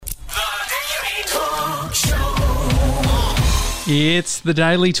It's the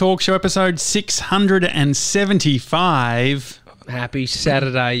Daily Talk Show, episode 675. Happy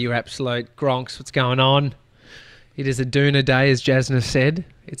Saturday, you absolute gronks. What's going on? It is a doona day, as Jasna said.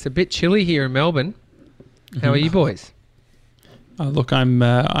 It's a bit chilly here in Melbourne. How are you boys? Look,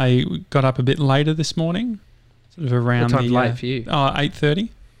 I got up a bit later this morning, sort of around What time's late for you? 8:30.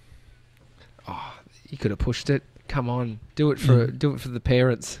 Oh, you could have pushed it. Come on, do it for the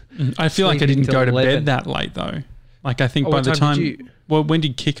parents. I feel like I Sleeping didn't go to till 11. bed that late though. Like I think Oh, by what the time time, did you- well, when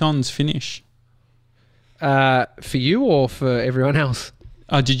did kick-ons finish? For you or for everyone else?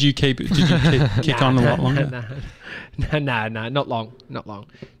 Oh, did you keep kick on a lot longer? No, not long.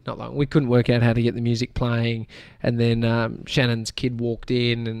 We couldn't work out how to get the music playing, and then Shannon's kid walked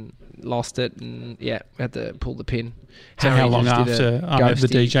in and lost it, and we had to pull the pin. So Harry how long just did after a the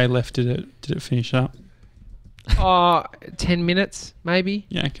ghosty. DJ left did it finish up? 10 minutes maybe.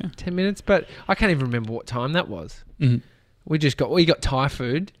 Yeah, okay. 10 minutes, but I can't even remember what time that was. Mhm. We got Thai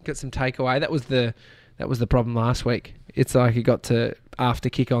food, got some takeaway. That was the problem last week. It's like it got to after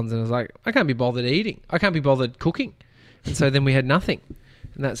kick-ons and I was like, I can't be bothered eating. I can't be bothered cooking. And so then we had nothing.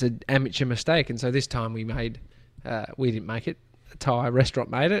 And that's an amateur mistake. And so this time we didn't make it. A Thai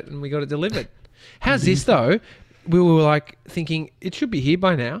restaurant made it and we got it delivered. How's this though? We were like thinking it should be here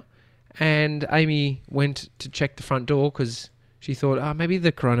by now. And Amy went to check the front door because she thought, maybe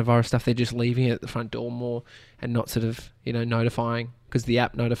the coronavirus stuff, they're just leaving it at the front door more and not sort of, notifying because the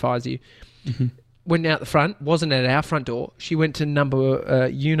app notifies you. Mm-hmm. Went out the front, wasn't at our front door. She went to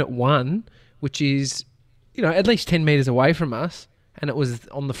unit 1, which is, at least 10 metres away from us, and it was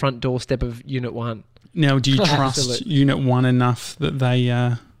on the front doorstep of unit 1. Now, do you trust Absolute. Unit 1 enough that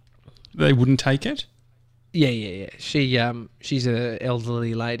they wouldn't take it? Yeah. She's an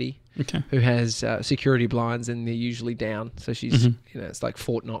elderly lady Okay. who has security blinds, and they're usually down. So she's, it's like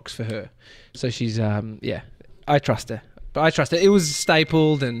Fort Knox for her. So she's, I trust her. But I trust her. It was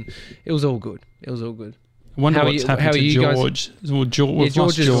stapled, and it was all good. I wonder How are what's you- happened how to are you guys? George. Well, we've George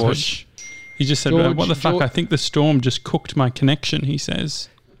lost is- George. He just said, George- what the fuck? George- I think the storm just cooked my connection, he says.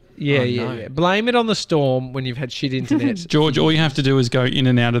 Yeah. Blame it on the storm when you've had shit internet. George, all you have to do is go in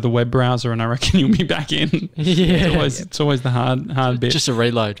and out of the web browser and I reckon you'll be back in. It's always the hard bit. Just a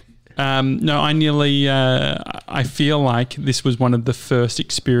reload. No, I feel like this was one of the first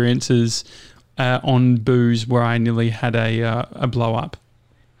experiences on booze where I nearly had a blow up.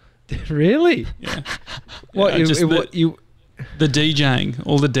 Really? Yeah. What, The DJing,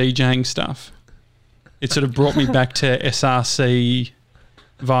 all the DJing stuff. It sort of brought me back to SRC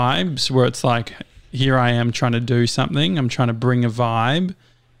vibes where it's like, here I am trying to do something. I'm trying to bring a vibe,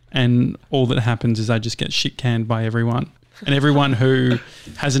 and all that happens is I just get shit canned by everyone. And everyone who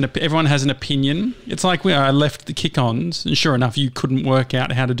everyone has an opinion. It's like I left the kick-ons, and sure enough, you couldn't work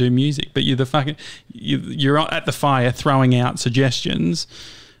out how to do music, but you're at the fire throwing out suggestions.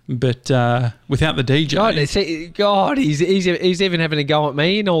 But without the DJ, God, he's even having a go at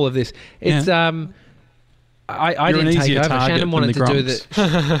me in all of this. It's I You're an didn't take easier over. target Shannon than wanted the to do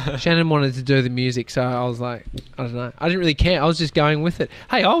Gronks. Shannon wanted to do the music, so I was like, I don't know. I didn't really care. I was just going with it.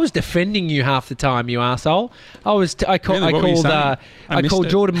 Hey, I was defending you half the time, you arsehole. I called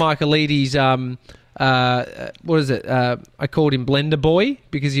Jordan Michaelides. What is it? I called him Blender Boy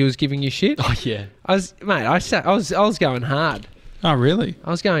because he was giving you shit. Oh, yeah. I was going hard. oh really? I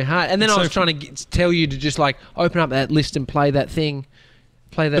was going hard, and then So I was trying to tell you to just like open up that list and play that thing.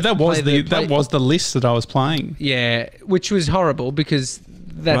 But that was the list that I was playing. Yeah, which was horrible because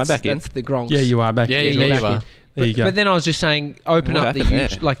that's the Gronks. Yeah, you are back. Yeah, there, yeah, George. you are. There you go. But then I was just saying, open What up the happened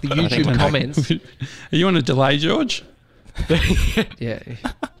YouTube, there? the YouTube comments. Are you on a delay, George? Yeah.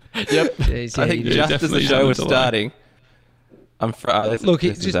 Yep. I think Yeah, just as definitely the show was delay. starting, Look,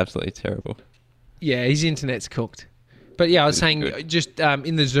 this is absolutely terrible. Yeah, his internet's cooked. But yeah, I was saying Good. just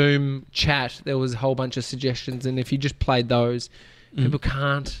in the Zoom chat, there was a whole bunch of suggestions, and if you just played those, people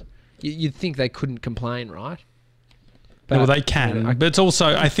can't. You'd think they couldn't complain, right? Well, they can, but it's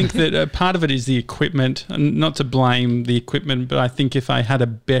also, I think that part of it is the equipment, and not to blame the equipment, but I think if I had a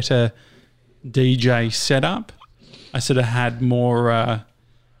better DJ setup, I sort of had more,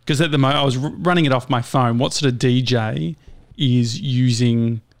 because at the moment I was running it off my phone. What sort of DJ is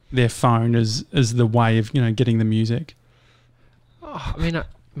using their phone as the way of, getting the music? I mean,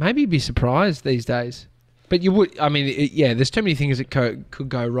 maybe you'd be surprised these days. But you would, there's too many things that could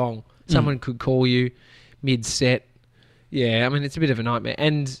go wrong. Someone could call you mid-set. Yeah, I mean, it's a bit of a nightmare.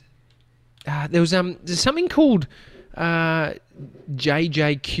 And there's something called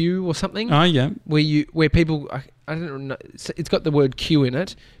JJQ or something. Oh, yeah. Where people, I don't know, it's got the word Q in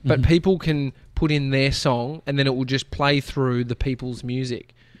it, but people can put in their song and then it will just play through the people's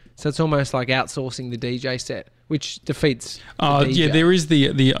music. So it's almost like outsourcing the DJ set, which defeats the Oh DJ. yeah, there is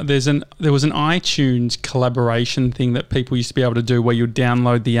there was an iTunes collaboration thing that people used to be able to do where you'd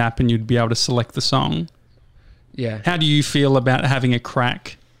download the app and you'd be able to select the song. Yeah. How do you feel about having a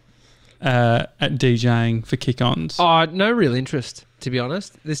crack at DJing for kick-ons? Oh, no real interest, to be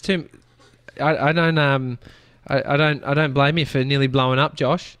honest. There's too. I don't blame you for nearly blowing up,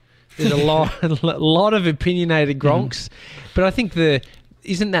 Josh. There's a lot of opinionated gronks, but I think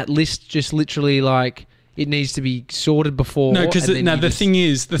isn't that list just literally like it needs to be sorted before? No, because the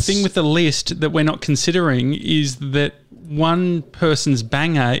thing with the list that we're not considering is that one person's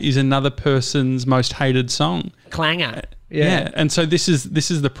banger is another person's most hated song. Clanger. Yeah, and so this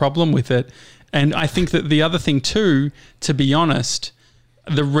is the problem with it. And I think that the other thing too, to be honest,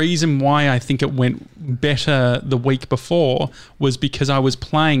 the reason why I think it went better the week before was because I was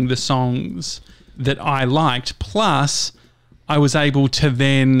playing the songs that I liked, plus I was able to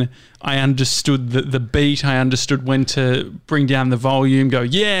then, I understood the beat, I understood when to bring down the volume, go,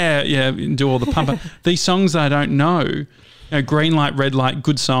 yeah, and do all the pump. These songs I don't know, Green Light, Red Light,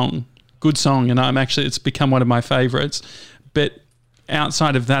 good song, and it's become one of my favourites. But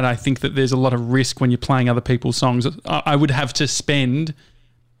outside of that, I think that there's a lot of risk when you're playing other people's songs. I would have to spend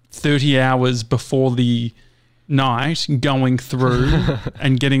 30 hours before the night going through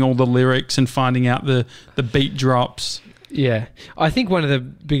and getting all the lyrics and finding out the beat drops. Yeah, I think one of the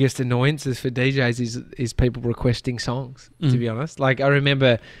biggest annoyances for DJs is people requesting songs, to be honest. Like I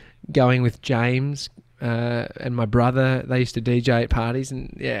remember going with James and my brother. They used to DJ at parties,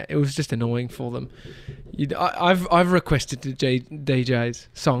 and yeah, it was just annoying for them. I've requested to DJs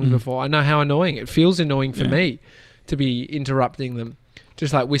songs before. I know how annoying it feels. Annoying for me to be interrupting them,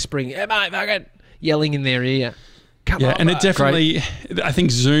 just like whispering, "Hey mate, fucking," yelling in their ear. Come on, and it definitely. I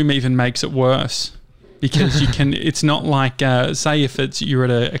think Zoom even makes it worse. Because you can, it's not like, say if you're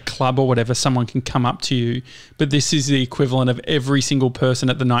at a club or whatever, someone can come up to you, but this is the equivalent of every single person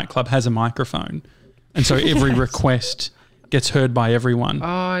at the nightclub has a microphone. And so every request gets heard by everyone.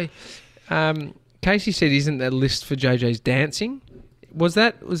 Casey said, isn't that list for JJ's dancing? Was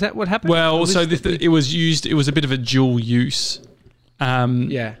that what happened? Well, so it was used, it was a bit of a dual use.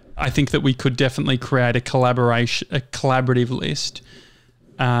 Yeah. I think that we could definitely create a collaborative list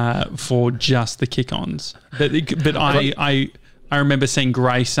for just the kick-ons. But I remember seeing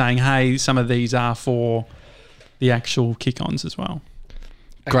Grace saying, hey, some of these are for the actual kick-ons as well.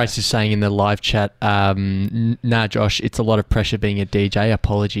 Grace is saying in the live chat, nah, Josh, it's a lot of pressure being a DJ.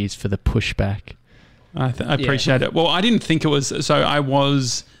 Apologies for the pushback. I appreciate it. Well, I didn't think it was... So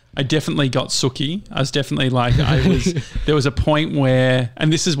I definitely got sooky. I was definitely like... There was a point where...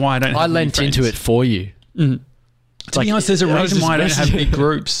 And this is why I don't have I lent into it for you. Mm. To be honest, there's a reason why I don't have big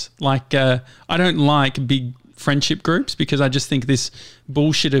groups. Like, I don't like big friendship groups because I just think this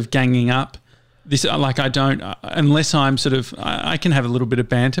bullshit of ganging up. I don't, unless I'm sort of, I can have a little bit of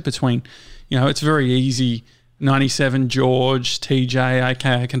banter between, it's very easy. 97, George, TJ,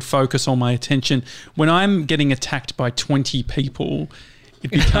 I can focus all my attention. When I'm getting attacked by 20 people,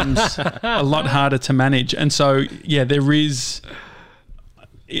 it becomes a lot harder to manage. And so, yeah, there is...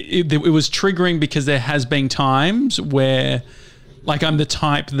 It was triggering because there has been times where, like, I'm the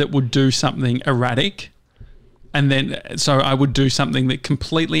type that would do something erratic, and then so I would do something that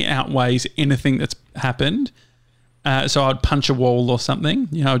completely outweighs anything that's happened. So I'd punch a wall or something,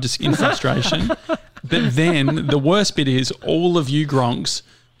 just in frustration. But then the worst bit is all of you gronks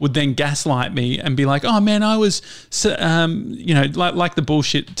would then gaslight me and be like, oh man, I was, like the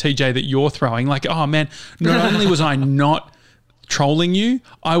bullshit TJ that you're throwing. Like, oh man, not only was I not trolling you,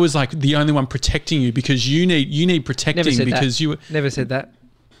 I was like the only one protecting you because you need protecting because you never said that.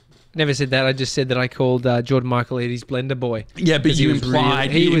 I just said that I called Jordan Michaelides Blender Boy. Yeah, but you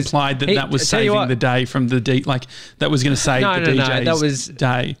implied that was saving the day from the that was going to save the DJ's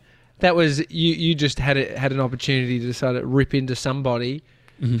day. That was you just had an opportunity to sort of rip into somebody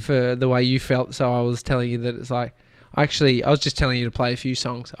for the way you felt. So I was telling you that it's like I was just telling you to play a few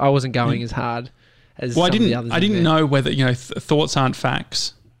songs. I wasn't going as hard. Well, I didn't know whether thoughts aren't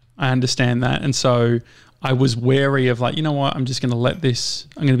facts. I understand that, and so I was wary of like, you know what, I'm just going to let this.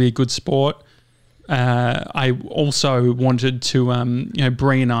 I'm going to be a good sport. I also wanted to,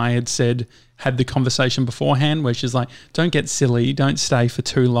 Brie and I had the conversation beforehand where she's like, don't get silly, don't stay for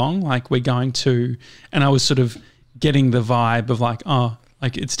too long. Like we're going to, and I was sort of getting the vibe of like, oh,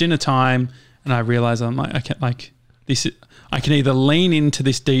 like it's dinner time, and I realized I'm like, okay, like this. I can either lean into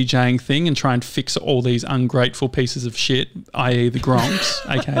this DJing thing and try and fix all these ungrateful pieces of shit, i.e. the Gronks,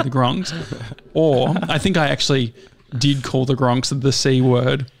 aka the Gronks, or I think I actually did call the Gronks the C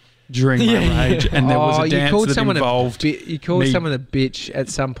word during my rage, and there was a you dance called that someone involved. you called me. someone a bitch at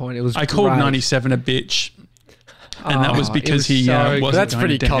some point. It was. I called great. 97 a bitch, and that was Oh, because it was he so wasn't good. That's going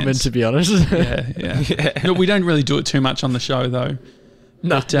pretty to common, dance. to be honest. Yeah. No, we don't really do it too much on the show, though.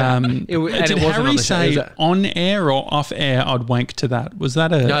 No. But, and it did wasn't on Harry the show, was say it? on air or off air? I'd wank to that. Was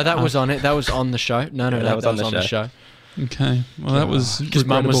that a No, that was on it. That was on the show. No, Yeah, that was on the show. okay? Well, that was 'Cause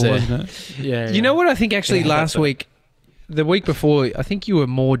Mum was there. regrettable, wasn't it? Yeah. You know what I think actually Yeah, last that's it. week, the week before, I think you were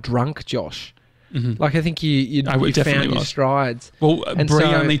more drunk, Josh. Mhm. Like I think you I you definitely found your was. strides. Well, And Brie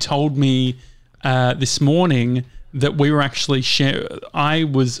so- only told me this morning that we were actually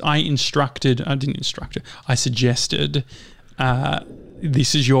I suggested,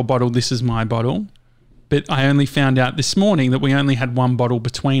 this is your bottle, this is my bottle. But I only found out this morning that we only had one bottle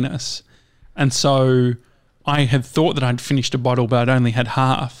between us. And so I had thought that I'd finished a bottle, but I'd only had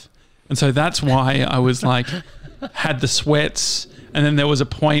half. And so that's why I was like, had the sweats. And then there was a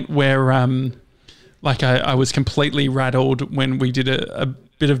point where, I was completely rattled when we did a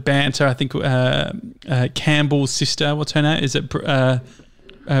bit of banter. I think Campbell's sister, what's her name? Is it Bronte?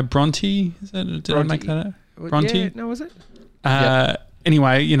 Is that, did I Bronte. make that up? Bronte? Yeah, no, was it?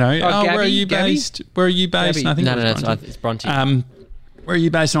 Anyway, you know, where Gabby? are you Gabby? based? Where are you based? Gabby. And I think No, it no, was no, Bronte. it's Bronte. Where are you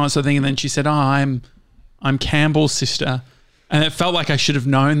based and all that sort of thing? And then she said, I'm Campbell's sister. And it felt like I should have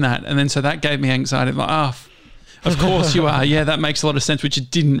known that. And then so that gave me anxiety. I'm like, of course you are. Yeah, that makes a lot of sense, which it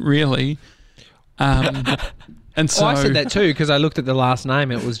didn't really. And so I said that too because I looked at the last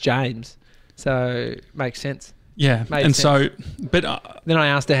name and it was James. So makes sense. yeah. Made And sense. so, but Then I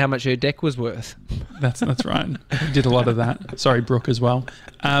asked her how much her deck was worth. that's right. We did a lot of that. Sorry, Brooke, as well.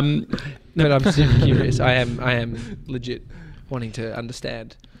 But I'm super curious. I am legit wanting to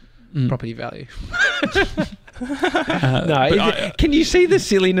understand property value. Can you see the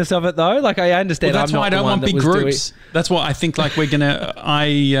silliness of it though? Like I understand. Well, that's I'm why I not the don't one want that big was doing- groups. That's what I think. Like we're gonna.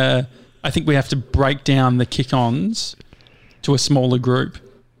 I think we have to break down the kick-ons to a smaller group.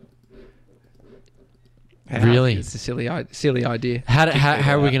 Really? It's a silly idea. How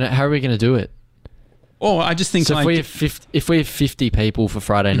are we gonna do it? Or I just think So like if we have 50 people for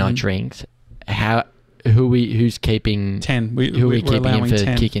Friday night drinks, who's keeping 10. who are we we're keeping in allowing for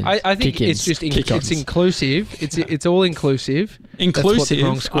 10. kicking? I think it's just it's inclusive. It's all inclusive. Inclusive.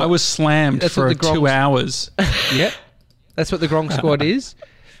 Gronk squad- I was slammed That's for what the Gronk- 2 hours. Yep. That's what the Gronk squad is.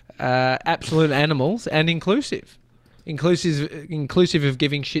 Absolute animals and inclusive. Inclusive of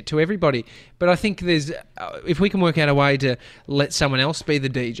giving shit to everybody. But I think there's if we can work out a way to let someone else be the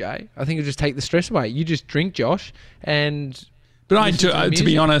DJ, I think it'll just take the stress away. You just drink, Josh, and But I listen do, to the to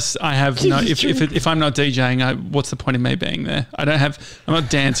be music. honest, I have no. If I'm not DJing, what's the point of me being there? I'm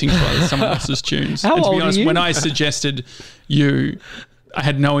not dancing to someone else's tunes. How and to old be are honest, you? when I suggested you, I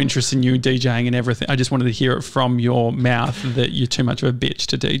had no interest in you DJing and everything. I just wanted to hear it from your mouth that you're too much of a bitch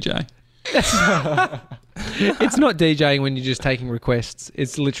to DJ. It's not DJing when you're just taking requests.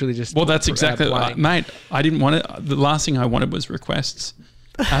 It's literally just Well, that's exactly, playing. mate. I didn't want it. The last thing I wanted was requests,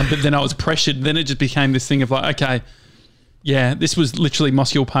 but then I was pressured. Then it just became this thing of like, okay, yeah, this was literally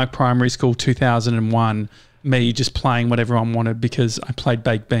Mosgiel Park Primary School 2001. Me just playing what everyone wanted because I played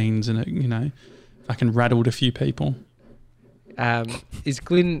baked beans and it, fucking rattled a few people. Is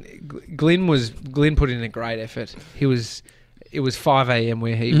Glenn put in a great effort. It was 5 a.m.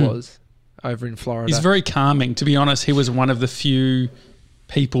 where he was over in Florida. He's very calming. To be honest, he was one of the few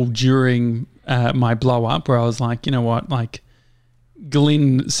people during my blow up where I was like, you know what, like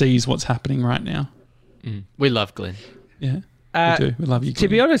Glenn sees what's happening right now. We love Glenn. Yeah, we do. We love you, To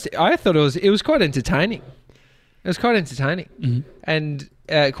be Glenn. honest, I thought it was quite entertaining. It was quite entertaining and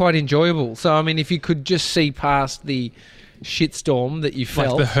quite enjoyable. So I mean, if you could just see past the shitstorm that you like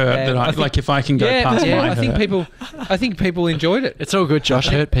felt, the hurt that I think- like. If I can go past my I think hurt. I think people enjoyed it. It's all good, Josh.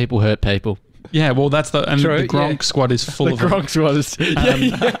 Hurt people. Yeah, well, that's the True, Gronk yeah. squad is full of them. was.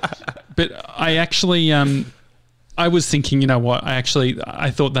 But I actually, I was thinking, you know what? I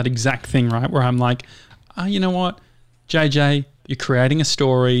thought that exact thing, right? Where I'm like, you know what, JJ, you're creating a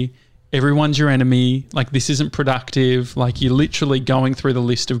story. Everyone's your enemy. Like, this isn't productive. Like, you're literally going through the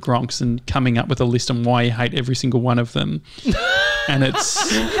list of Gronks and coming up with a list on why you hate every single one of them. and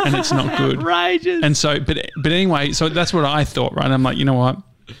it's not good. Outrageous. And so, but anyway, so that's what I thought, right? I'm like, you know what?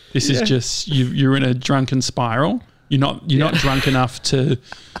 This is just you're in a drunken spiral. You're not drunk enough to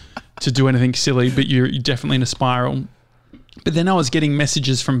do anything silly, but you're definitely in a spiral. But then I was getting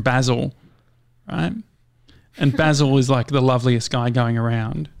messages from Basil, right? And Basil is like the loveliest guy going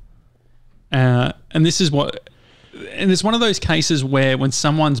around. And this is and it's one of those cases where when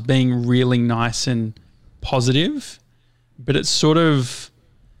someone's being really nice and positive, but it sort of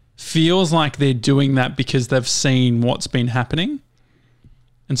feels like they're doing that because they've seen what's been happening.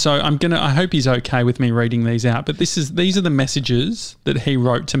 And so I hope he's okay with me reading these out. But these are the messages that he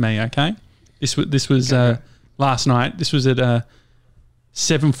wrote to me. Okay, this was last night. This was at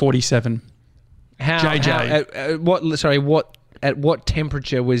 7:47. JJ. At what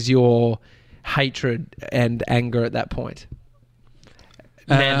temperature was your hatred and anger at that point?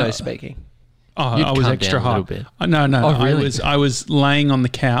 Nando speaking. Oh, You'd I was calm extra down a little hot. bit. No. Oh, really? I was laying on the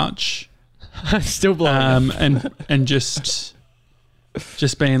couch, Still blowing. and just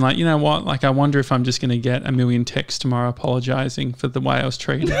being like, you know what? Like, I wonder if I'm just going to get a million texts tomorrow apologizing for the way I was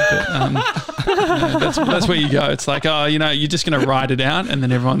treated. But that's where you go. It's like, oh, you're just going to write it out, and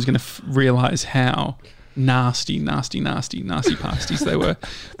then everyone's going to realize how nasty pasties they were.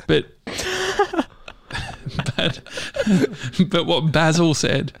 But what Basil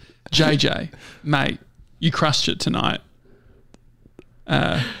said, JJ, mate, you crushed it tonight.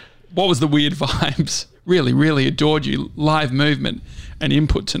 What was the weird vibes? Really, really adored you. Live movement and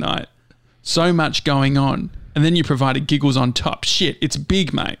input tonight. So much going on. And then you provided giggles on top. Shit, it's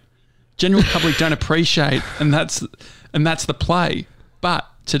big, mate. General public don't appreciate, and that's the play. But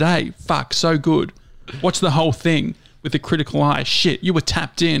today, fuck, so good. Watch the whole thing with a critical eye. Shit, you were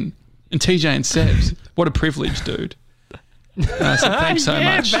tapped in. And TJ and Sebs, what a privilege, dude. I said, thanks so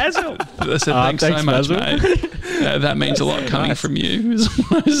much. Basil. I said, thanks so much, Basil. mate. That means a lot coming from you. is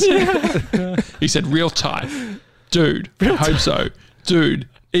what I said. He said, real tight. Dude, I hope so. Dude,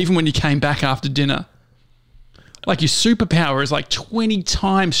 even when you came back after dinner, like your superpower is like 20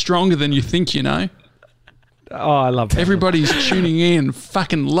 times stronger than you think, Oh, I love that. Everybody's tuning in,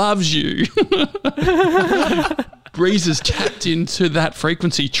 fucking loves you. Breeze has tapped into that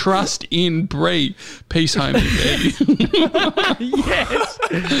frequency. Trust in Bree. Peace, homie. Yes.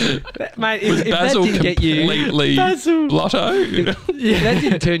 Mate, Was if that Basil didn't get you... completely blotto? If that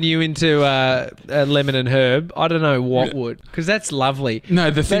didn't turn you into lemon and herb, I don't know what would. Because that's lovely. No,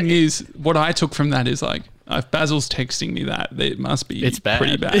 the thing is, what I took from that is like, if Basil's texting me that, it must be It's bad.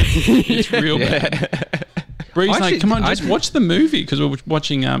 pretty bad. It's real bad. Bree's like, Actually, come on, just watch the movie, because we're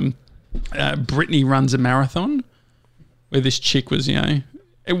watching Brittany Runs a Marathon, where this chick was,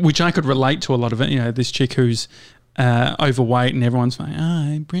 which I could relate to a lot of it, this chick who's overweight and everyone's like,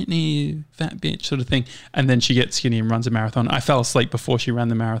 oh, Brittany, fat bitch sort of thing. And then she gets skinny and runs a marathon. I fell asleep before she ran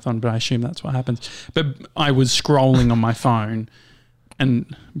the marathon, but I assume that's what happens. But I was scrolling on my phone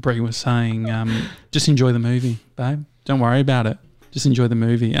and Brie was saying, just enjoy the movie, babe. Don't worry about it. Just enjoy the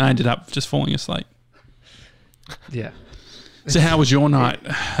movie. And I ended up just falling asleep. Yeah. So how was your night,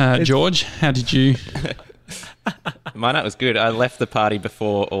 George? How did you... My night was good. I left the party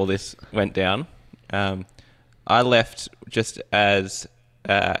before all this went down. I left just as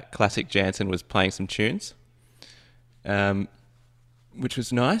Classic Jansen was playing some tunes, which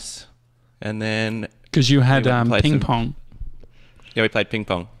was nice. And then... Because you had we played ping some- pong. Yeah, we played ping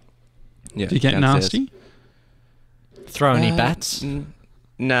pong. Yeah, Did you get downstairs. nasty? Throw any bats?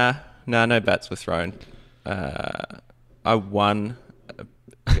 Nah, no bats were thrown. I won a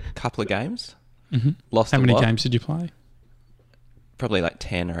couple of games. Mm-hmm. Lost How a many lot. games did you play? Probably like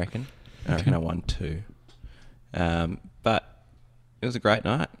 10, I reckon. I reckon I won 2. But it was a great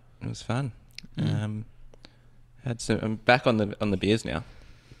night. It was fun. I'm back on the beers now.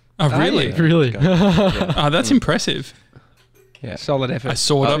 Oh, really? yeah. Really? Yeah. Oh, that's impressive. Yeah. Solid effort. I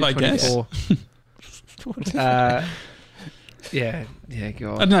sort of, Oh, I guess. 24. Yeah,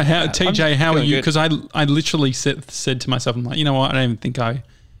 God. I don't know how TJ. How are feeling you? good. Because I literally said to myself, I'm like, you know what? I don't even think I'm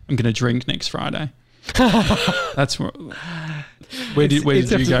going to drink next Friday. That's where did you go?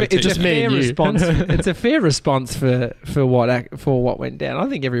 It's TJ? a fair response. It's a fair response for what went down. I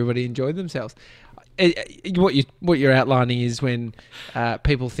think everybody enjoyed themselves. What you're outlining is when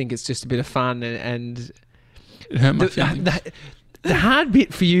people think it's just a bit of fun and It hurt my feelings. the hard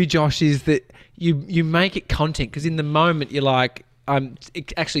bit for you, Josh, is that you make it content, because in the moment you're like, I'm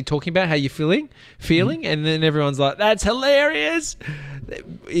actually talking about how you're feeling, and then everyone's like, that's hilarious.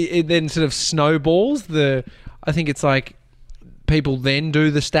 It then sort of snowballs. I think it's like people then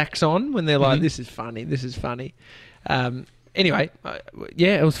do the stacks on when they're like, this is funny. Anyway,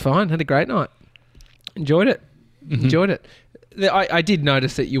 yeah, it was fine. Had a great night. Enjoyed it. I did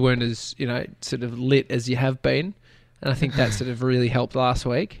notice that you weren't as, sort of lit as you have been. And I think that sort of really helped last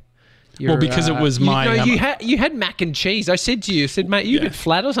week. Well, because it was you had mac and cheese. I said to you, mate, you're a bit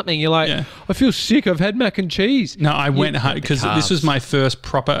flat or something. You're like, Yeah. I feel sick. I've had mac and cheese. No, I went hard because this was my first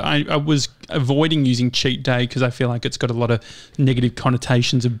proper. I was avoiding using cheat day because I feel like it's got a lot of negative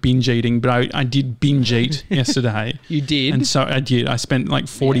connotations of binge eating. But I did binge eat yesterday. You did? And so I did. I spent like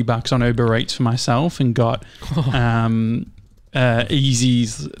 $40 on Uber Eats for myself and got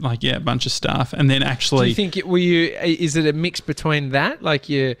Easies, like a bunch of stuff, and then Do actually you think is it a mix between that, like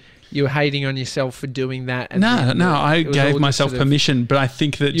you're hating on yourself for doing that? And I it was gave all myself just sort of- permission, but I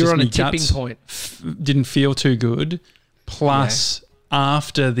think that You're just on my a tipping guts point. didn't feel too good. Plus,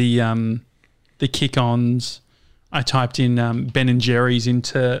 after the kick-ons, I typed in Ben and Jerry's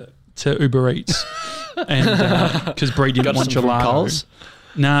to Uber Eats, and because Bree didn't Got want some from gelato. Coles?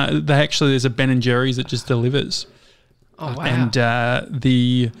 No, there's a Ben and Jerry's that just delivers. Oh wow!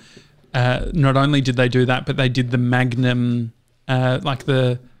 And not only did they do that, but they did the Magnum, like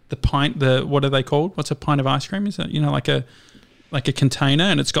the pint. What are they called? What's a pint of ice cream? Is it like a container,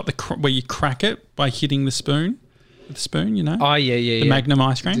 and it's got where you crack it by hitting the spoon with the spoon. Oh yeah. The Magnum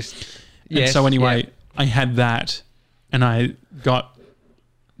ice cream. And so anyway, I had that, and I got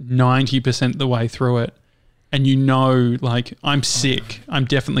 90% the way through it, and like I'm sick. I'm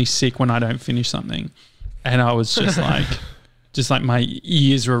definitely sick when I don't finish something. And I was just like, my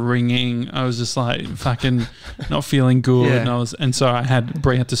ears were ringing. I was just like fucking not feeling good. Yeah. And so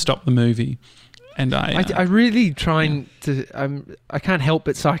Brie had to stop the movie. And I really trying to. I can't help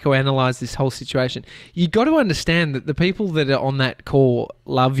but psychoanalyze this whole situation. You got to understand that the people that are on that call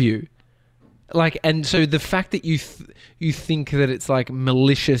love you, and so the fact that you think that it's like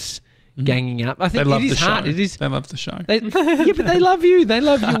malicious ganging up. I think they love it is the hard. show. It is. They love the show. Yeah, but they love you. They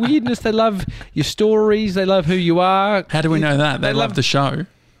love your weirdness. They love your stories. They love who you are. How do we know that? They love the show.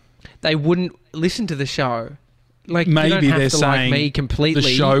 They wouldn't listen to the show. Like Maybe you don't have they're to like saying me completely. the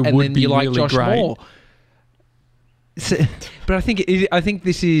show and would then be you like really Josh great. Moore. So, but I think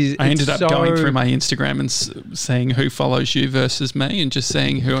this is. I ended up so, going through my Instagram and saying who follows you versus me, and just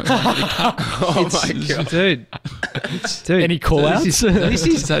saying who. Oh my god, dude. Any call-outs? This is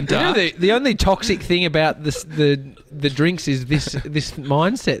It's so dark. the only toxic thing about the drinks is this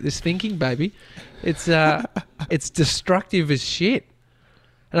mindset, this thinking, baby. It's destructive as shit.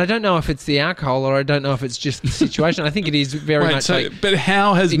 And I don't know if it's the alcohol or I don't know if it's just the situation. I think it is very much like. But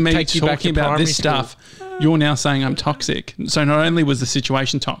how has it me takes you back talking to about primary this school. stuff? You're now saying I'm toxic. So not only was the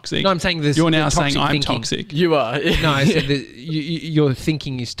situation toxic, No, I'm saying this. you're now the saying toxic I'm thinking. toxic. You are. No, I said that your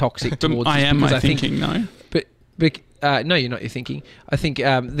thinking is toxic But towards. I this am because my I think- thinking, though. But no, you're not your thinking. I think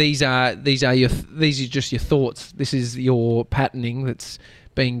these are just your thoughts. This is your patterning that's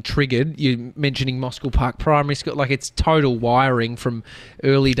being triggered. You're mentioning Moskell Park Primary School, like it's total wiring from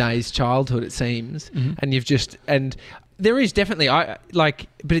early days childhood, it seems. Mhm. And there is definitely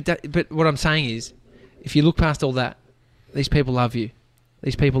but what I'm saying is, if you look past all that, these people love you.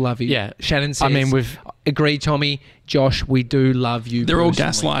 These people love you. Yeah. Shannon says. I mean, we've. Agree, Tommy. Josh, we do love you. They're all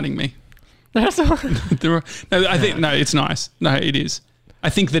personally. gaslighting me. I think no, it's nice. No, it is. I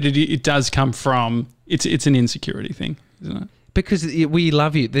think that it does come from it's an insecurity thing, isn't it? Because we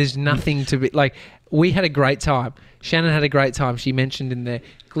love you. There's nothing to be like. We had a great time. Shannon had a great time. She mentioned in there.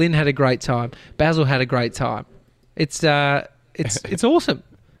 Glenn had a great time. Basil had a great time. It's awesome.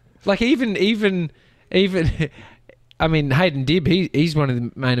 Like even. I mean, Hayden Dibb. He's one of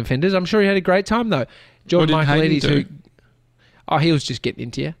the main offenders. I'm sure he had a great time though. What did Hayden Michaelides, do? he was just getting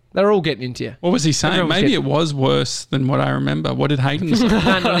into you. They're all getting into you. What was he saying? Everyone was Maybe getting- it was worse than what I remember. What did Hayden say?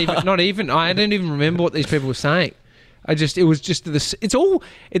 No, not even. I don't even remember what these people were saying. It was just this.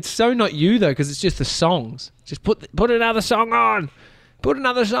 It's so not you though, because it's just the songs. Just put another song on. Put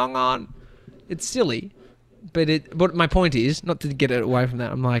another song on. It's silly, but my point is not to get it away from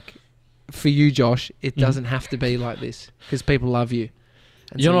that. I'm like, for you, Josh, it doesn't have to be like this because people love you.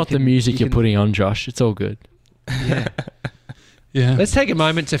 And You're so not the music you're putting on, Josh. It's all good. Yeah. Yeah. Let's take a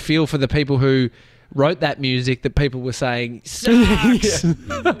moment to feel for the people who wrote that music that people were saying sucks.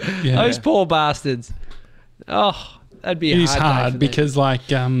 Yeah. Those poor bastards. Oh, that'd be It a is hard day for hard them. because, like,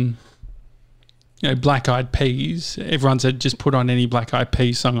 Black Eyed Peas. Everyone said just put on any Black Eyed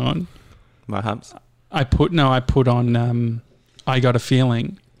Peas song on. my humps. I put on I Got a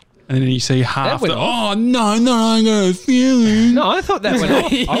Feeling, and then you see half went the off. oh no, I got a feeling. No, I thought that went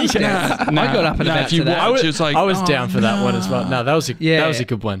off. I was down. Nah, I got up and nah, about if you to that. watch, it's like I was oh, down for that one as well. No, that was a Yeah. that was a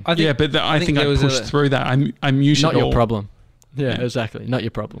good one. I think, yeah, but I think there I was pushed through that. I'm usually Not your all- problem. Yeah, Yeah. exactly. Not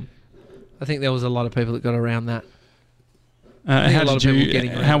your problem. I think there was a lot of people that got around that. I think How a lot did of people you?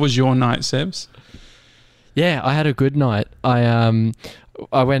 getting How was your night, Sebs? Yeah, I had a good night.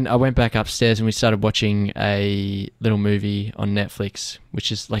 I went back upstairs and we started watching a little movie on Netflix,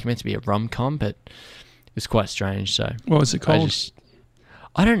 which is like meant to be a rom-com, but it was quite strange. So What was it called?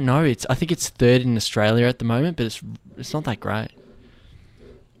 I don't know. I think it's third in Australia at the moment, but it's not that great.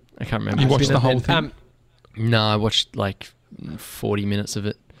 I can't remember. You watched Been the a- whole thing No, I watched like 40 minutes of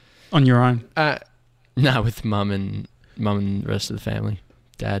it. on your own. No, with mum and the rest of the family,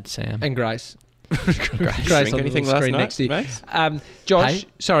 Dad, Sam. And Grace. Grace Drink on the anything little last screen night, next to you. mate? Josh, Hey?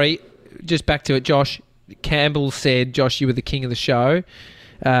 sorry, just back to it. Josh Campbell said, "Josh, you were the king of the show.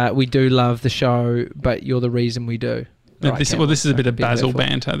 We do love the show, but you're the reason we do." Well, Right, this Campbell, is a bit of fucking Basil therefore.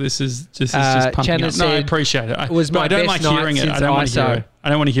 banter. This is just pumping Shannon up. No, I said, appreciate it. "Was But my I don't best like night hearing it. I since don't want to hear ISO. it. I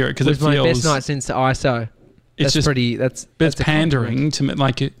don't want to hear it because It was it my feels. best night since the ISO. It's That's just pretty. That's it's a compliment. pandering to me.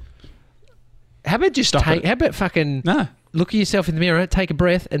 Like it. How about just Stop take? it. How about fucking No, look at yourself in the mirror, take a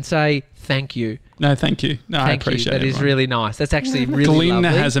breath, and say thank you. no, thank you. No, I Thank you. appreciate That it. is really nice. That's actually really Glyn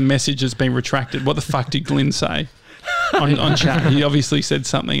lovely. has a message that's been retracted. What the fuck did Glyn say on chat? He obviously said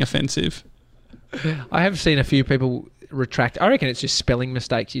something offensive. I have seen a few people retract. I reckon it's just spelling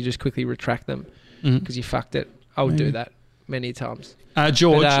mistakes. You just quickly retract them Mhm. because you fucked it. I would do Maybe. that many times.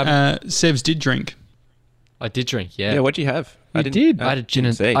 George, But, Sevs did drink. I did drink. Yeah, Yeah, what'd you have? You did. I had a gin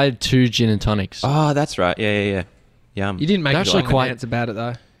didn't and see. I had 2 gin and tonics. Oh, that's right. Yeah. Yum. You didn't make They're a actually long quite- announcement about it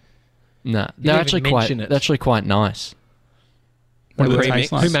though. Nah, You they're didn't actually even quite. mention it. They're actually quite nice. What do they Pre-mix,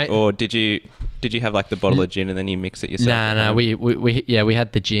 taste like? Who made- or did you have like the bottle of gin and then you mix it yourself? No. We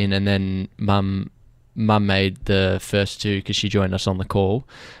had the gin, and then mum made the first 2 because she joined us on the call,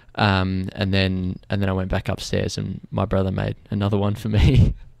 and then I went back upstairs and my brother made another one for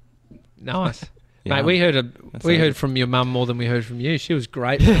me. Nice. Yum. Mate, we That's heard amazing. from your mum more than we heard from you. She was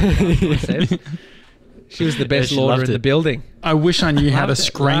great. She was the best she lauder loved in the it. building. I wish I knew how to Loved it.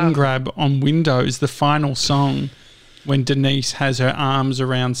 screen Wow. grab on Windows the final song when Denise has her arms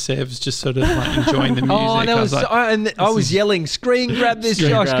around Sevs, just sort of like enjoying the music. Oh, that was, like, I was yelling, "Screen grab this,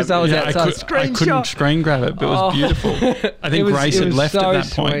 Screen Josh," grab. because I was yeah, outside. I couldn't Screenshot. screen grab it, but it was Oh. beautiful. I think Grace had left at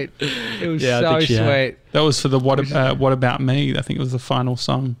that point. Sweet. It was Yeah, I so think she had. sweet. That was for the What About Me? I think it was the final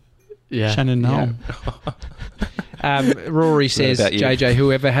song. Yeah. Shannon Noel. Rory says, about you? JJ,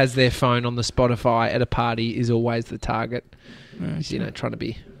 whoever has their phone on the Spotify at a party is always the target. Yeah, You know, trying to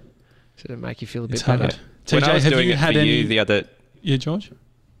be sort of make you feel a bit it's better. hard. When I TJ, was have doing you it had for any? you the other. Yeah, George.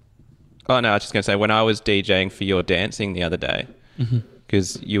 Oh no, I was just going to say when I was DJing for your dancing the other day,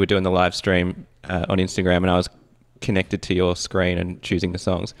 because you were doing the live stream on Instagram and I was connected to your screen and choosing the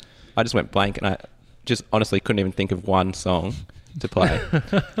songs, I just went blank and I just honestly couldn't even think of one song to play.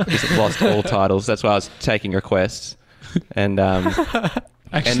 Just lost all titles. That's why I was taking requests. And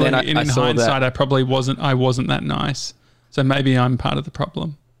Actually, then I in saw hindsight, that- I probably wasn't. I wasn't that nice. So maybe I'm part of the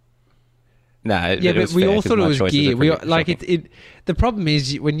problem. no, Yeah, it but was we fair all 'cause thought it my was choices are gear. We pretty like shocking. it. The problem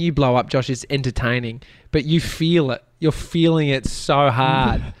is when you blow up, Josh, it's entertaining, but you feel it. You're feeling it so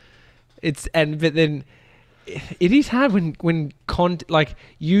hard. But then it is hard when like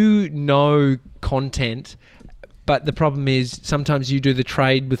you know content, but the problem is sometimes you do the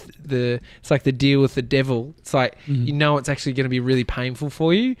trade with it's like the deal with the devil. It's like you know it's actually going to be really painful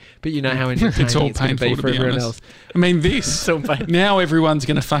for you, but you know how entertaining It's all it's going to painful be to for be everyone honest. else. I mean, this now everyone's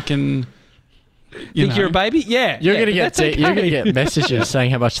going to fucking. Think you're a baby? Yeah, You're yeah, gonna but get that's okay. you're gonna get messages saying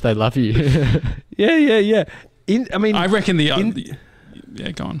how much they love you. Yeah. I mean, I reckon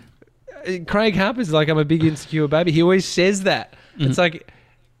yeah, go on. Craig Harper's like, I'm a big insecure baby. He always says that. It's like,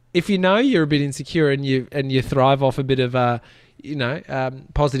 if you know you're a bit insecure and you thrive off a bit of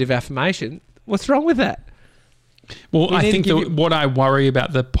positive affirmation, what's wrong with that? Well, You I need think to give what I worry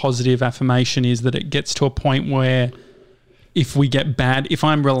about the positive affirmation is that it gets to a point where if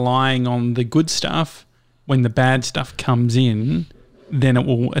I'm relying on the good stuff, when the bad stuff comes in, then it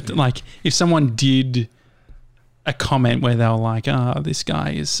will, like, if someone did a comment where they were like, this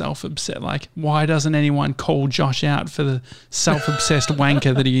guy is self-obsessed, like, why doesn't anyone call Josh out for the self-obsessed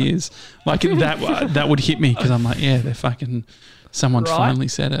wanker that he is? Like, that would hit me because I'm like, yeah, they're fucking, someone Right. finally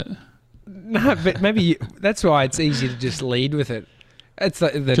said it. No, but maybe that's why it's easy to just lead with it. It's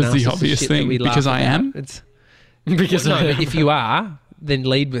the the obvious shit thing, that we laugh because I about. am? It's Because no, but if you are, then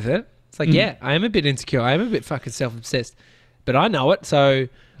lead with it. It's like, yeah, I am a bit insecure. I am a bit fucking self-obsessed, but I know it, so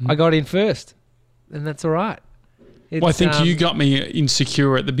I got in first, and that's all right. Well, I think you got me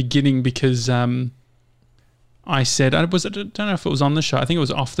insecure at the beginning because I said, I don't know if it was on the show. I think it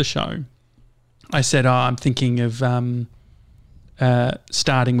was off the show. I said, I'm thinking of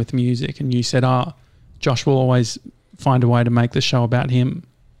starting with music. And you said, Josh will always find a way to make the show about him.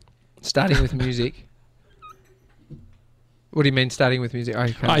 starting with music. What do you mean starting with music?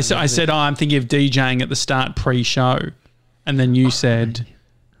 Okay. I said, I'm thinking of DJing at the start pre-show. And then you said,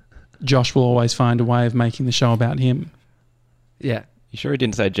 Josh will always find a way of making the show about him. Yeah. You sure he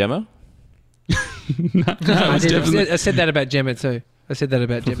didn't say Gemma? No, it was definitely... I said that about Gemma too.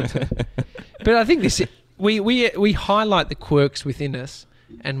 But I think we highlight the quirks within us,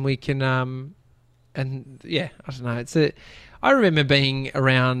 and we can I don't know. I remember being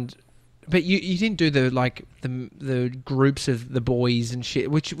around But you didn't do the groups of the boys and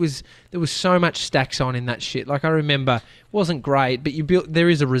shit, there was so much stacks on in that shit. Like I remember, it wasn't great, but there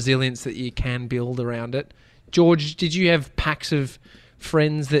is a resilience that you can build around it. George, did you have packs of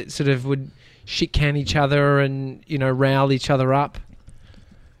friends that sort of would shit can each other and rile each other up?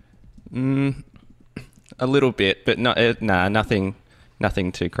 A little bit, but nothing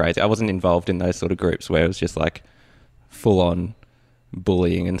too crazy. I wasn't involved in those sort of groups where it was just like full on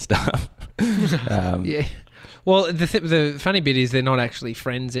bullying and stuff. Yeah. Well, the funny bit is they're not actually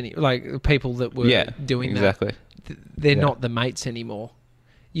friends like people that were doing exactly. that. They're not the mates anymore.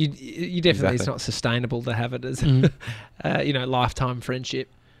 You definitely it's not sustainable to have it as lifetime friendship.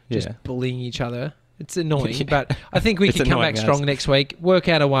 Just bullying each other. It's annoying, but I think we can come back strong next week. Work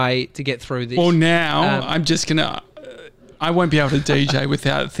out a way to get through this. Well, now I'm just gonna. I won't be able to DJ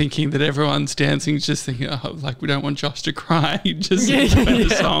without thinking that everyone's dancing, just thinking, we don't want Josh to cry, just about the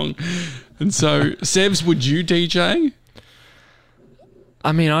song. And so, Sebs, would you DJ?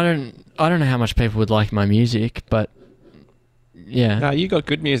 I mean, I don't know how much people would like my music, but yeah. No, you got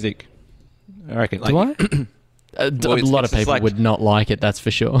good music. I reckon. Do I? A lot of people would not like it, that's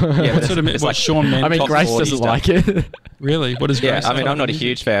for sure. Yeah, what sort of Shawn Mendes? I mean, Grace doesn't like it. Really? What is Grace? Yeah, I mean, I'm not a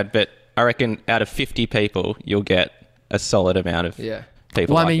huge fan, but I reckon out of 50 people, you'll get a solid amount of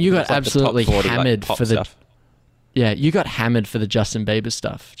people. Well, I mean, you got like absolutely 40, hammered pop for the stuff. Yeah, you got hammered for the Justin Bieber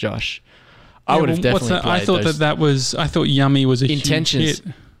stuff, Josh. I would have definitely played I thought those. I thought Yummy was a Intentions. huge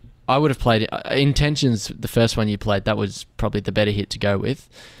hit. I would have played Intentions. The first one you played, that was probably the better hit to go with.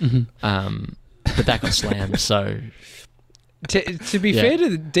 Mm-hmm. But that got slammed. So to be fair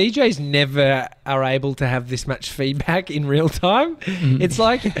to the DJs, never are able to have this much feedback in real time. It's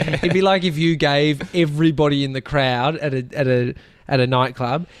like it'd be like if you gave everybody in the crowd at a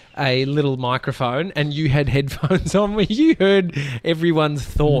nightclub a little microphone and you had headphones on where you heard everyone's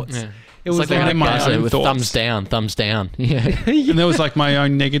thoughts. Yeah. It was like they like my own with thoughts. thumbs down. Yeah. And there was like my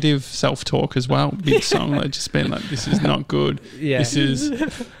own negative self-talk as well. Big song. Like just being like, this is not good. Yeah. This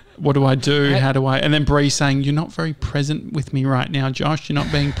is, what do I do? How do I? And then Bree saying, you're not very present with me right now, Josh. You're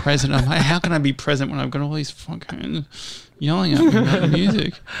not being present. I'm like, how can I be present when I've got all these fucking yelling at me about the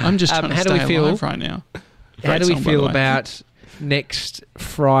music? I'm just trying to stay alive right now. How do we feel about next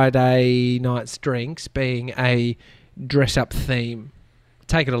Friday night's drinks being a dress-up theme?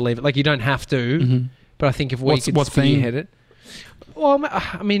 Take it or leave it. Like, you don't have to, but I think if we could spearhead it. Well,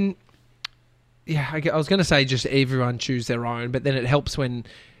 I mean, yeah, I was going to say just everyone choose their own, but then it helps when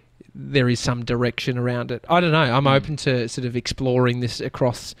there is some direction around it. I don't know. I'm open to sort of exploring this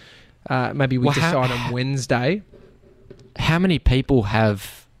across. Maybe we decide on Wednesday. How many people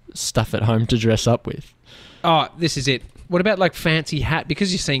have stuff at home to dress up with? Oh, this is it. What about like fancy hat?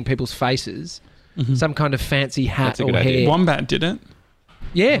 Because you're seeing people's faces, some kind of fancy hat or hair. Wombat did it.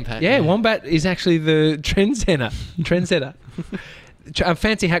 Yeah, Wombat is actually the trendsetter. A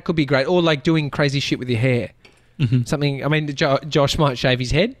fancy hat could be great, or like doing crazy shit with your hair. Something. I mean, Josh might shave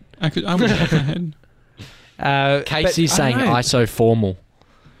his head. I would shave my head. Casey's saying ISO formal.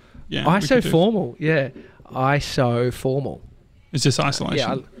 Yeah, ISO formal. Yeah, ISO formal. It's just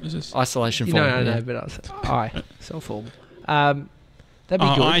isolation. Yeah, isolation formal. No, but ISO formal. That'd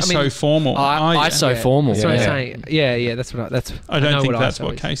be good. ISO formal. ISO formal. That's what I'm saying. Yeah, that's what I don't think that's ISO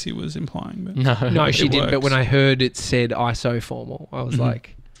what is. Casey was implying. But No, she didn't. works. But when I heard it said ISO formal, I was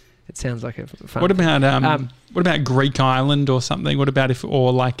like, it sounds like a fun. What about Greek island or something? What about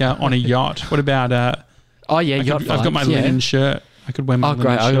on a yacht? What about yacht. I've got my linen shirt. I could wear my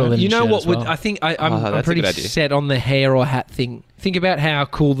linen shirt. You know what? I think I'm pretty set on the hair or hat thing. Think about how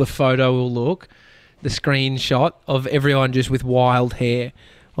cool the photo will look. The screenshot of everyone just with wild hair,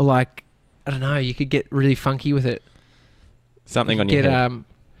 or like, I don't know, you could get really funky with it. Something on your head.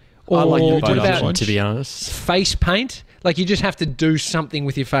 I like your what about to be honest. Face paint? Like, you just have to do something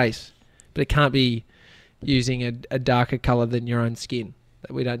with your face, but it can't be using a darker color than your own skin.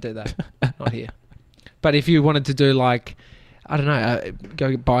 We don't do that. Not here. But if you wanted to do like, I don't know,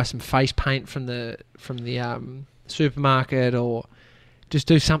 go buy some face paint from the supermarket, or just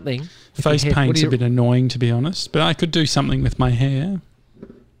do something. Face paint's a bit annoying, to be honest, but I could do something with my hair.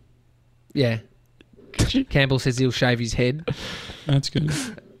 Yeah. Campbell says he'll shave his head. That's good.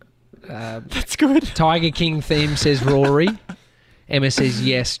 That's good. Tiger King theme says Rory. Emma says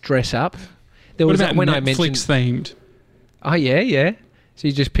yes, dress up. There What was about when Netflix I mentioned themed? Oh yeah. So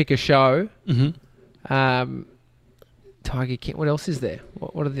you just pick a show. Mm-hmm. Tiger King. What else is there?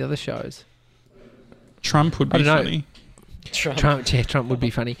 What are the other shows? Trump would be funny. Trump would be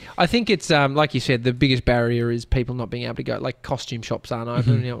funny. I think it's like you said, the biggest barrier is people not being able to go. Like, costume shops aren't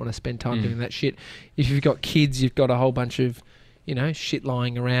open, and you don't want to spend time doing that shit. If you've got kids, you've got a whole bunch of, shit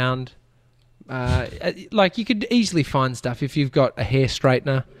lying around. Like you could easily find stuff if you've got a hair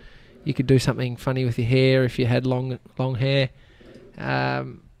straightener. You could do something funny with your hair if you had long hair.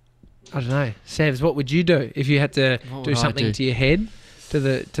 I don't know, Sevs. What would you do if you had to do something to your head, to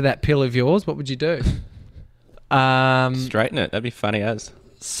that pill of yours? What would you do? Straighten it. That'd be funny as.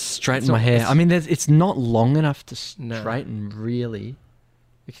 Straighten my hair. I mean, it's not long enough to straighten, really.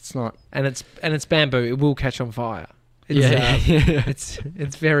 It's not, and it's bamboo. It will catch on fire. It's,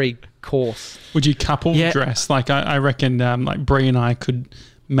 It's very coarse. Would you couple dress? Like I reckon, like Brie and I could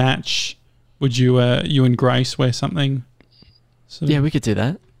match. Would you and Grace wear something? Yeah, we could do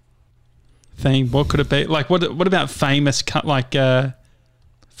that. Theme. What could it be? Like what about famous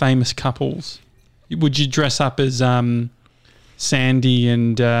famous couples? Would you dress up as Sandy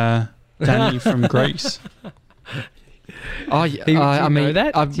and Danny from Greece? Oh, I mean,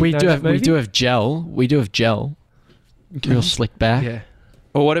 we do have gel. We do have gel. Okay. Real slick back. Yeah.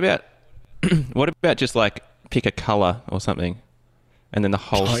 Or what about just like pick a color or something, and then the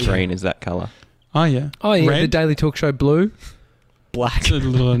whole screen is that color. Oh yeah. The Daily Talk Show blue. Black. It's a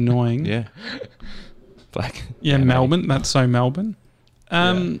little annoying. Yeah. Black. Yeah, Melbourne. That's so Melbourne.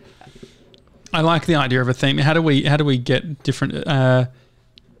 I like the idea of a theme. How do we get different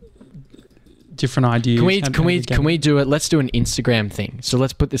ideas? Can we do it? Let's do an Instagram thing. So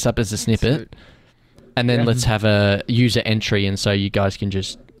let's put this up as a snippet, and then let's have a user entry, and so you guys can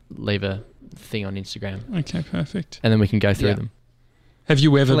just leave a thing on Instagram. Okay, perfect. And then we can go through them. Have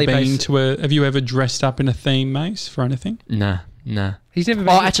you ever Felipe's- Have you ever dressed up in a theme, Mace, for anything? Nah. He's never been.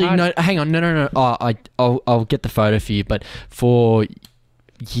 Oh, actually, no. Hang on. No. I'll get the photo for you. But for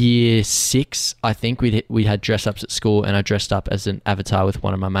year 6, I think we had dress ups at school, and I dressed up as an avatar with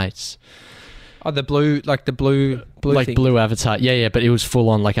one of my mates. Oh, the blue Like thing. blue avatar. Yeah. But it was full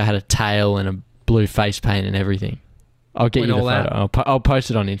on. Like I had a tail and a blue face paint and everything. I'll get you the photo. I'll post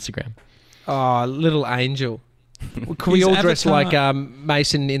it on Instagram. Oh, little angel. Can we His all dress avatar- like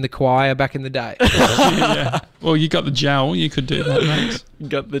Mason in the choir back in the day? Yeah. Well, you got the gel. You could do that, Mace.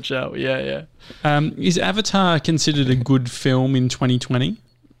 Got the gel. Yeah. Is Avatar considered a good film in 2020?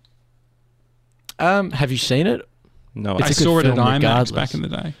 Have you seen it? No, I It's a good saw it at film IMAX regardless. back in the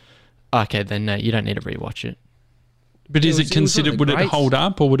day. Okay, then no, you don't need to rewatch it. But is It was it considered? one of the Would it greats. hold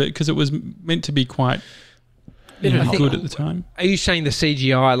up, or would it? Because it was meant to be quite I think- good at the time. Are you saying the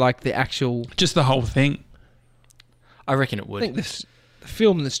CGI, like the actual? Just the whole thing. I reckon it I would. think the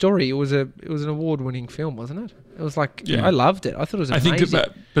film and the story. It was an award-winning film, wasn't it? It was like Yeah. I loved it. I thought it was I amazing. think,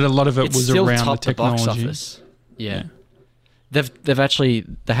 but a lot of it It's was still around the topped the box technology. office. Yeah. They've actually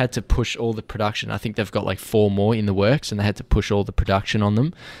they had to push all the production. I think they've got like 4 more in the works, and they had to push all the production on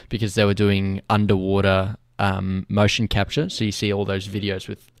them because they were doing underwater motion capture. So you see all those videos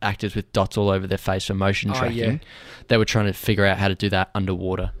with actors with dots all over their face for motion tracking. Yeah. They were trying to figure out how to do that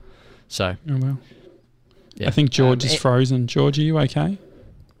underwater. So Oh well. yeah. I think George is frozen. George, are you okay?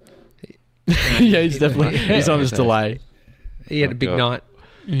 yeah, he's definitely he's on his delay. He had a big God. night.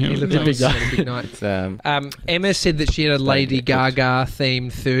 Yeah, He looked a like big he had a big night. It's, Emma said that she had a Lady get cooked. Gaga themed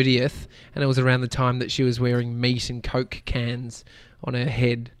 30th, and it was around the time that she was wearing meat and Coke cans on her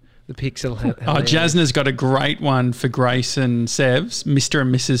head. The pixel. Jasna's got a great one for Grace and Sevs, Mr.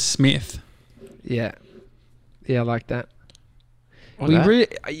 and Mrs. Smith. Yeah, I like that. What's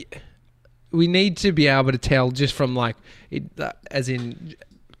that? We need to be able to tell just from like it, as in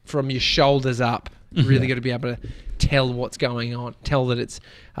from your shoulders up. Really got to be able to tell what's going on. Tell that it's.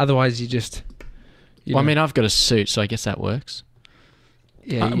 Otherwise, you just. Well, I mean, I've got a suit, so I guess that works.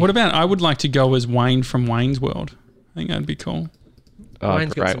 Yeah. What about? I would like to go as Wayne from Wayne's World. I think that'd be cool. Oh,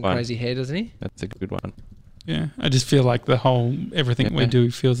 Wayne's got great some one. crazy hair, doesn't he? That's a good one. Yeah, I just feel like everything we Yeah. do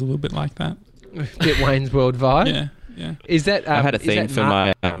feels a little bit like that. Bit Wayne's World vibe. Yeah. Is that? I had a is that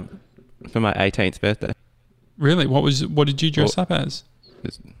theme for my 18th birthday. Really? What did you dress up as?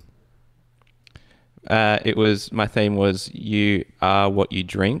 It was my theme was you are what you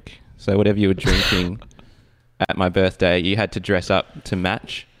drink. So whatever you were drinking at my birthday, you had to dress up to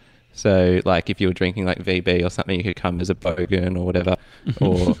match. So like if you were drinking like VB or something, you could come as a Bogan or whatever,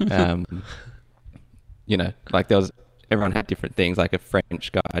 or like everyone had different things, like a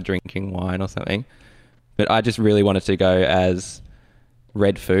French guy drinking wine or something. But I just really wanted to go as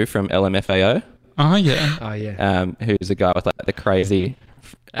Red Foo from LMFAO. Oh yeah. Oh yeah. Who's a guy with like the crazy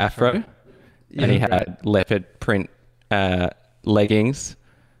afro. And he had leopard print leggings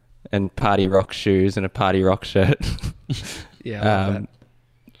and party rock shoes and a party rock shirt. Yeah. I love that.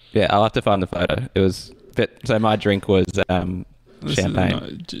 Yeah, I'll have to find the photo. It was so my drink was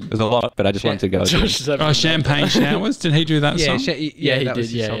champagne. It was a lot, but I just wanted to go. Oh, champagne showers. Did he do that Yeah, song? yeah, he that did, was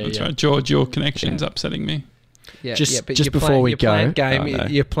his yeah, song. yeah, That's right. George, your connection's upsetting me. Yeah, Just- but just your before we your plant go- game, Oh, no.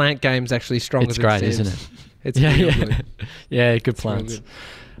 your plant game's actually stronger It's than great, Sam's. isn't it? It's Yeah, real yeah. good. Yeah, good It's real plans.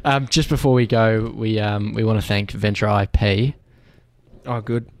 good. Just before we go, we want to thank Venture IP. Oh,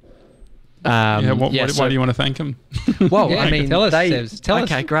 good. Why so- do you want to thank him? Well, Yeah, I mean, tell us, they, Sevs. Tell us.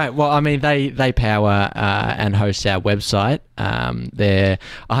 okay, great. Well, I mean, they power and host our website. They're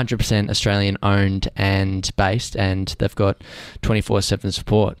 100% Australian owned and based, and they've got 24/7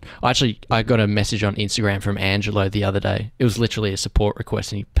 support. I got a message on Instagram from Angelo the other day. It was literally a support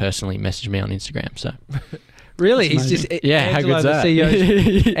request, and he personally messaged me on Instagram. So Really? That's He's just yeah, how Angelo, good's the that?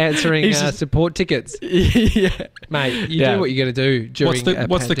 CEO's answering He's just- support tickets. yeah. Mate, you Yeah. do what you got to do during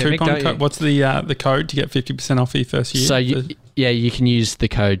What's the pandemic, coupon don't code? you? What's the code to get 50% off your first year? So you can use the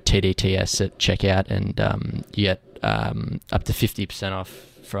code TDTS at checkout, and you get up to 50% off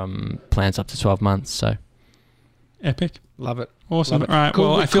from plans up to 12 months. So Epic. Love it. Awesome. Love it. All right. Could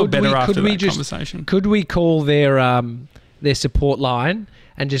Well, we- I feel could better we- after could we that just- conversation. Could we call their support line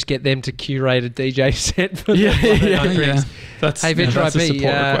and just get them to curate a DJ set for Yeah, the Monday yeah, Night Oh, Drinks? yeah. That's, Hey, Venture that's a IP,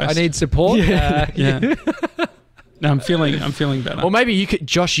 support I request. need support. Yeah. No, I'm feeling better. or maybe you could,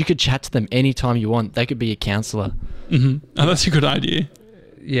 Josh, you could chat to them anytime you want. They could be a counsellor. Oh, that's a good idea.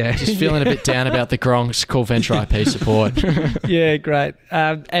 yeah. Just feeling a bit down about the Gronks, call Venture IP support. Yeah, great.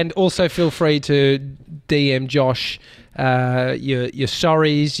 And also feel free to DM Josh your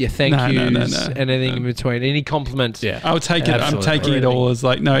sorries, your thank No, no, yous, no, no. and anything in between. Any compliments. Yeah. I would take it. Absolutely. I'm taking it all as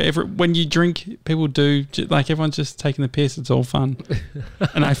like, no, when you drink, people do, like everyone's just taking the piss. It's all fun.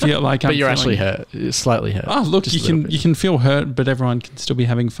 And I feel like But you're actually hurt, slightly hurt. Oh, look, Just a you little can bit. you can feel hurt, but everyone can still be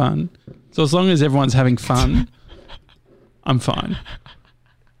having fun. So as long as everyone's having fun, I'm fine.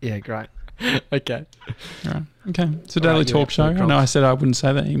 Yeah, great. Okay. All right. Okay. It's a All right, daily you talk show. absolute I know I Gronks. said I wouldn't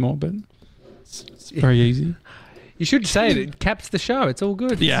say that anymore, but it's very easy. You should say it. It caps the show. It's all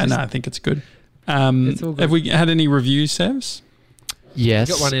good. Yeah, It's no, just- I think it's good. It's all good. Have we had any reviews, Sevs? Yes.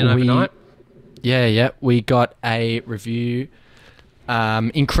 Got one in overnight. Yeah. We got a review.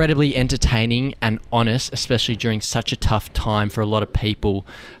 Incredibly entertaining and honest, especially during such a tough time for a lot of people.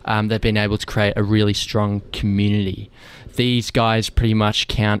 They've been able to create a really strong community. These guys pretty much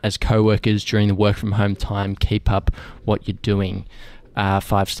count as co-workers during the work from home time. Keep up what you're doing.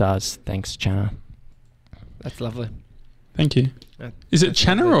 5 stars. Thanks, Chana. That's lovely. Thank you. Is it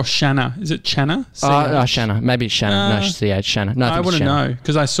Channa or Shanna? Is it Channa? Shanna. Maybe it's Shanna. No, CH. Shanna. No, I I think want it's to Shanna. know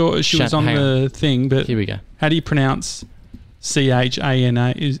because I saw she was on Hang the thing, but Here we go. how do you pronounce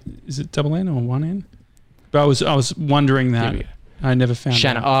CHANA? Is it double N or one N? But I was wondering Here that. we go. I never found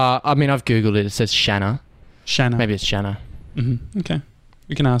Shanna. out. I mean, I've Googled it. It says Shanna. Shanna. Maybe it's Shanna. Okay.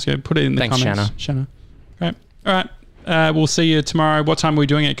 We can ask her. Put it in the Thanks, comments. Shanna. Great. All right. We'll see you tomorrow. What time are we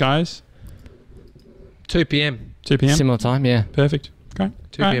doing it, guys? 2 p.m. 2 p.m. Similar time, yeah. Perfect. Great.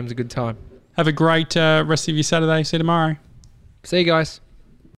 2 All right. p.m. is a good time. Have a great rest of your Saturday. See you tomorrow. See you guys.